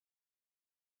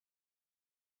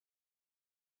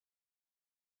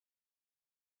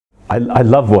I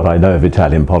love what I know of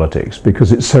Italian politics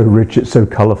because it's so rich, it's so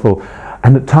colourful,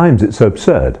 and at times it's so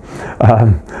absurd.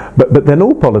 But then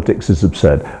all politics is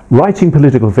absurd. Writing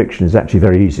political fiction is actually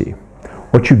very easy.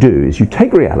 What you do is you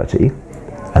take reality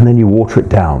and then you water it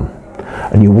down.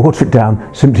 And you water it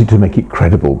down simply to make it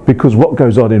credible, because what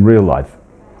goes on in real life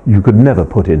you could never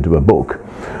put into a book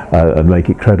and make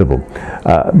it credible.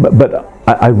 But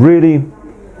I really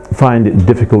find it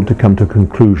difficult to come to a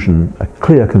conclusion, a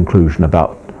clear conclusion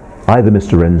about either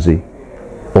Mr. Renzi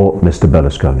or Mr.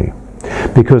 Berlusconi.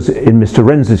 Because in Mr.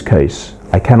 Renzi's case,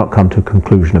 I cannot come to a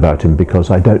conclusion about him because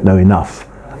I don't know enough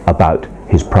about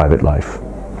his private life.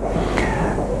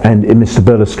 And in Mr.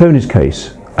 Berlusconi's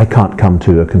case, I can't come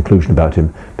to a conclusion about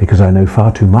him because I know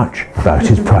far too much about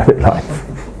his private life.